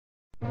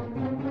Good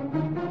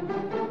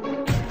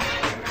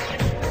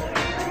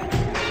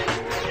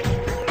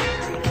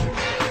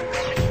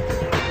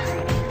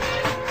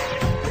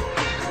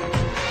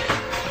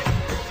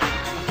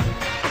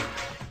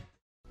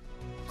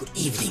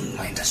evening,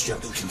 my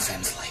industrial illusion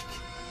fans alike,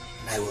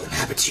 and I will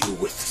inhabit you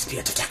with the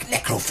spirit of dark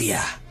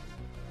necrophilia.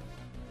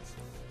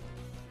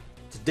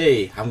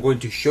 Today, I'm going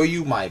to show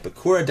you my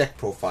Bakura Deck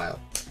profile.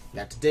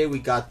 Now today we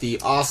got the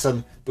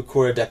awesome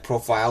Bakura Deck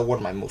profile, one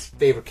of my most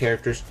favorite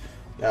characters,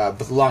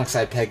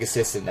 alongside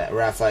Pegasus and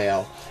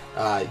Raphael.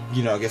 I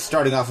guess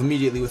starting off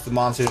immediately with the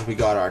monsters, we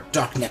got our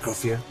Dark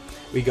Necrophilia,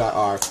 we got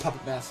our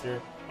Puppet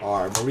Master,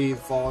 our Marie the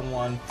Fallen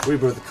One,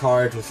 Rebirth the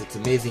Cards with its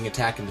amazing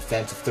attack and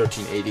defense of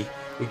 1380,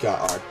 we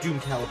got our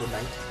Doom Caliber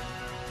Knight,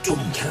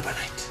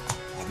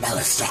 our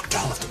Malice Dark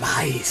Doll of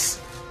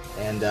Demise,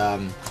 and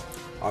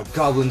our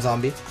Goblin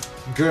Zombie,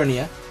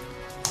 Gurnia,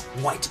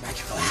 White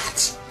Magical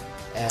Hat,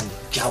 and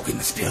Galgan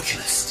the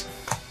Spiritualist.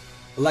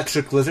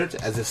 Electric Lizard,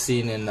 as is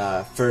seen in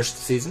first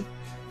season.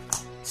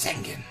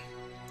 Sengin,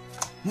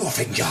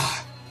 Morphing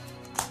Jaw,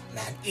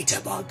 Man-Eater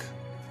Bug,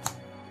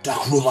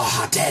 Dark Ruler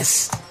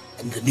Hades,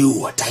 and the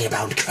new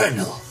Diabound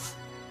Colonel.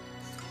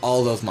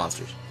 All those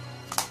monsters.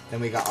 Then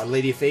we got our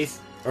Lady of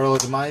Faith, Earl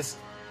of Demise,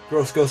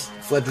 Gross Ghost,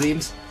 Fled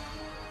Dreams,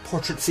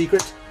 Portrait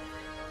Secret,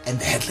 and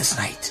the Headless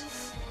Knight.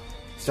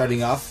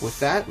 Starting off with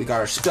that, we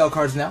got our spell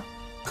cards now.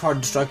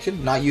 Card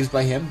Destruction, not used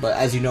by him, but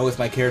as you know with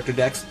my character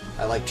decks,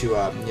 I like to,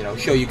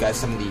 show you guys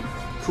some of the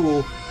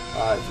cool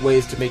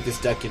ways to make this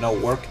deck,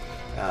 work.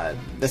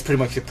 That's pretty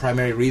much the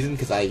primary reason,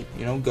 because I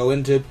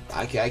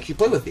actually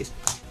play with these,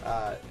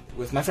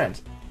 with my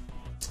friends.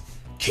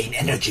 Chain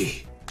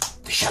Energy,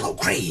 The Shallow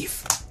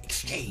Grave,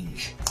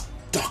 Exchange,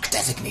 Dark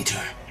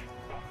Designator,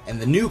 and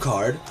the new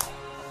card,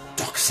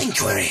 Dark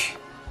Sanctuary,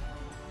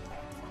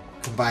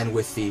 combined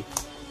with the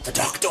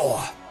Dark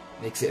Door,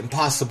 makes it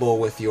impossible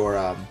with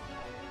your,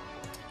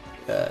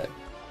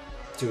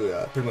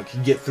 to pretty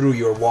much get through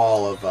your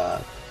wall of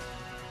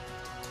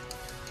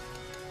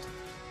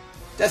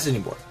Destiny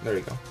board. There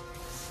we go.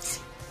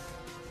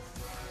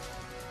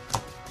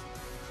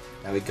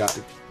 Now we got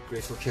the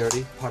Graceful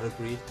Charity, Pot of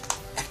Greed,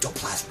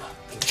 Ectoplasma,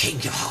 and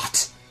Change of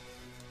Heart.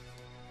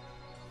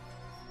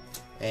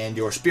 And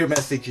your spear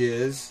message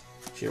is,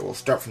 here we'll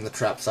start from the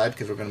trap side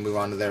because we're going to move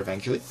on to there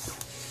eventually.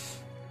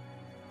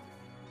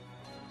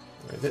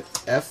 Where is it?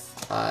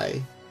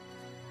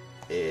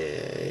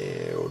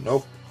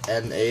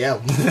 N-A-L.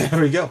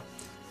 There we go.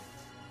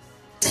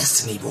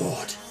 Destiny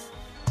board.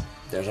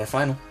 There's our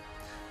final.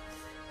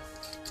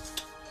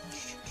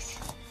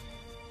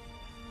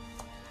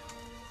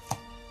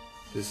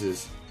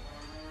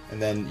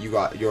 And then you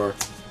got your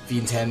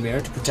Fiend's Hand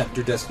Mirror to protect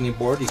your Destiny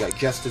board. You got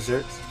Just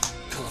Desserts,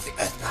 Call of the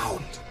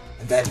Earthbound,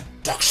 and then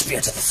Dark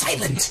Spirit of the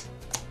Silent,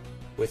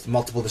 with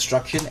multiple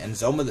destruction and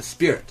Zoma the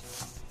Spirit.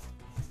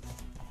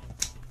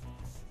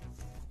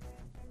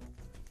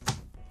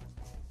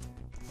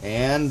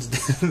 And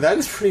that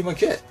is pretty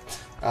much it.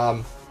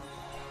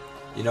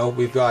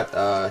 We've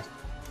got,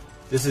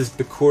 this is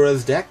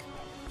Bakura's deck,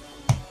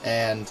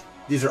 and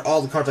these are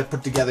all the cards I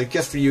put together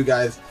just for you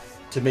guys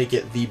to make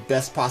it the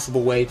best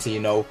possible way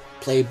to,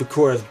 play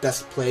Bakura's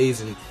best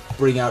plays and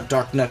bring out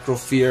Dark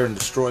Necrophilia and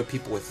destroy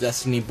people with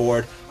Destiny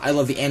board. I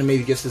love the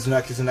anime just as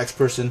much as the next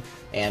person,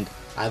 and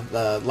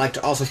I'd like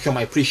to also show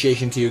my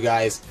appreciation to you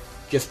guys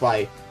just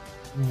by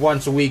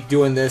once a week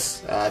doing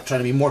this, trying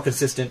to be more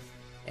consistent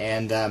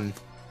and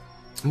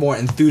more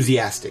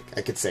enthusiastic,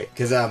 I could say.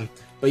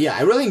 But yeah,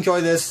 I really enjoy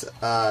this,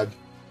 and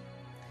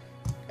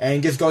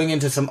just going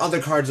into some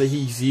other cards that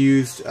he's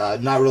used,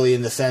 not really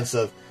in the sense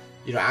of,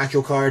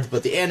 actual cards,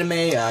 but the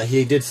anime,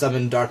 he did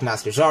summon Dark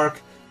Master Zork,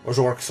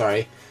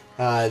 sorry.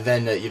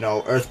 Then,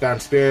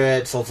 Earthbound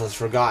Spirit, Solstice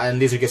Forgotten.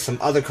 These are just some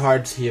other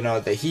cards,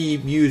 that he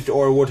used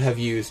or would have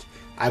used,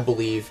 I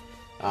believe.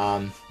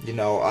 I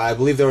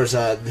believe there was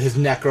his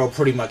Necro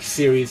pretty much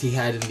series he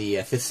had in the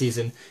 5th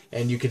season,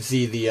 and you can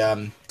see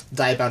the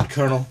Diabound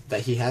Colonel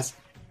that he has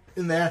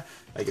in there.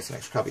 I guess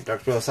next copy,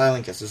 Dark Spirit of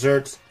Silent, Just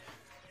Desserts,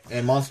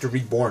 and Monster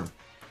Reborn.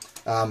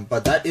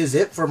 But that is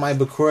it for my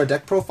Bakura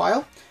deck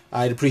profile.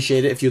 I'd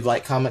appreciate it if you'd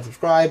like, comment,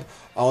 subscribe,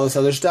 all this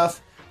other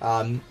stuff.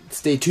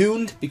 Stay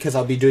tuned, because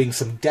I'll be doing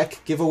some deck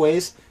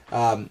giveaways.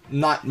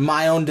 Not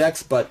my own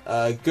decks, but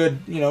a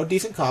good,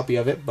 decent copy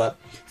of it. But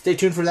stay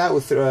tuned for that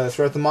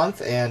throughout the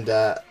month. And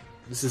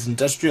this is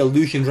Industrial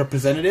Illusions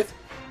representative,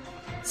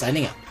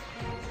 signing out.